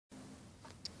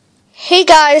Hey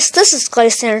guys, this is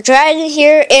Glacier Dragon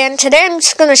here, and today I'm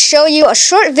just going to show you a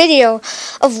short video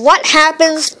of what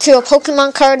happens to a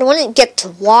Pokemon card when it gets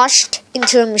washed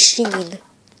into a machine.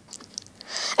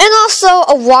 And also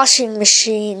a washing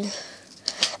machine.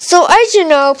 So as you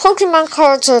know, Pokemon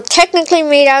cards are technically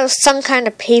made out of some kind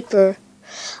of paper.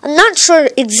 I'm not sure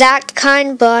the exact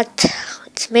kind, but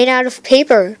it's made out of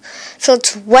paper. So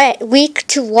it's wet, weak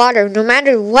to water, no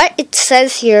matter what it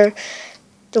says here.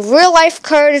 The real life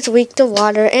card is weak to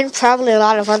water and probably a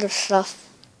lot of other stuff,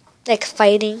 like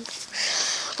fighting.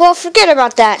 Well, forget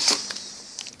about that.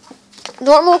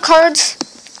 Normal cards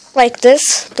like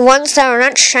this, the ones that are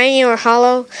not shiny or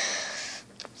hollow,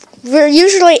 will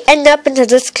usually end up into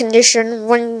this condition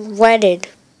when wetted.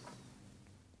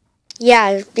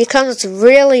 Yeah, it becomes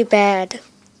really bad.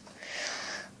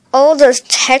 All the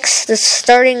text is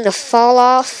starting to fall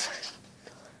off.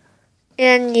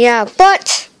 And yeah,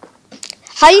 but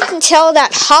how you can tell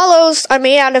that hollows are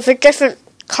made out of a different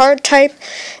card type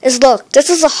is, look, this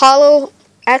is a hollow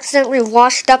accidentally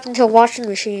washed up into a washing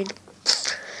machine.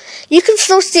 You can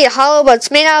still see a hollow, but it's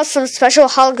made out of some special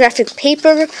holographic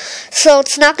paper, so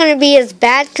it's not going to be as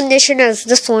bad condition as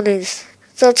this one is.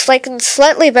 So it's like in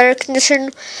slightly better condition,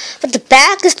 but the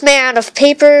back is made out of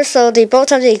paper, so they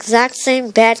both have the exact same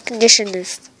bad condition.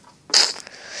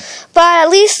 But at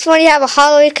least when you have a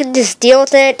hollow, you can just deal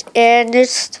with it and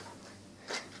just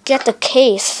get the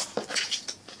case.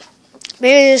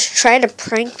 Maybe just try to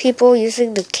prank people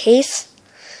using the case.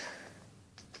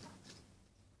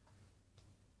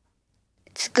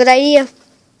 It's a good idea.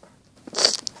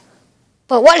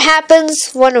 But what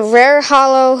happens when a rare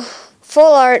hollow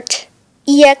full art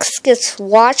EX gets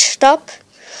washed up?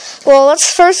 Well,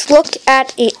 let's first look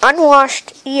at an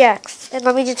unwashed EX. And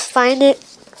let me just find it.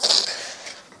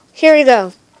 Here we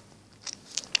go.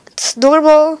 It's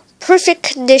normal, perfect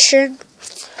condition.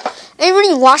 And when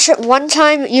you wash it one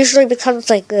time, it usually becomes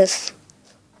like this.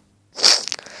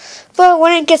 But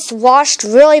when it gets washed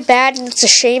really bad and it's a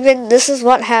shaven, this is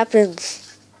what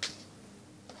happens.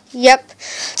 Yep.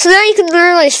 So now you can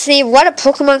literally see what a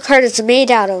Pokemon card is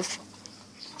made out of.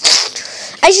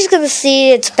 As you can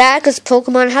see, its back is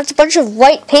Pokemon. It has a bunch of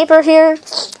white paper here.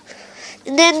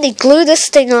 And then they glue this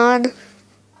thing on.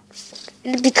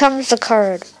 And it becomes a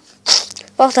card.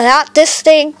 Well, without this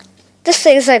thing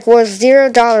is like worth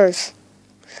 $0.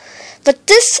 But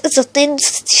this is a thin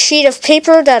sheet of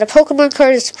paper that a Pokemon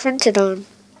card is printed on.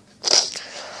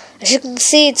 As you can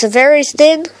see, it's very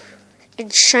thin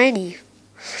and shiny.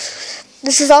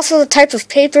 This is also the type of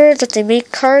paper that they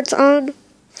make cards on.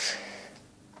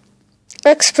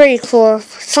 Looks pretty cool.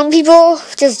 Some people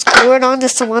just glue it onto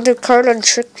some other card and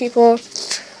trick people.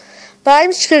 But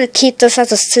I'm just going to keep this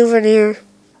as a souvenir.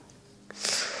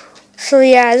 So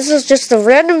yeah, this is just a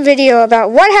random video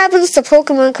about what happens to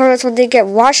Pokemon cards when they get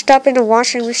washed up in a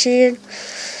washing machine.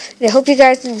 And I hope you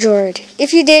guys enjoyed.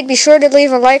 If you did, be sure to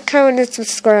leave a like, comment, and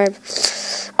subscribe.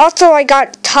 Also, I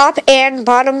got top and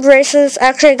bottom braces.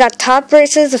 Actually, I got top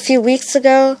braces a few weeks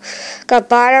ago. Got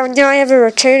bottom. Now I have a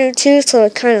retainer too, so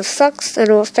it kind of sucks and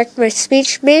will affect my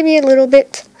speech maybe a little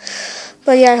bit.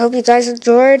 But yeah, I hope you guys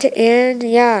enjoyed. And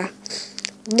yeah,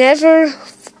 never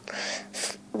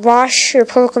wash your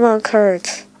Pokemon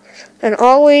cards. And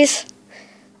always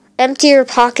empty your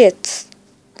pockets.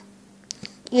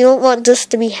 You don't want this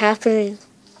to be happening.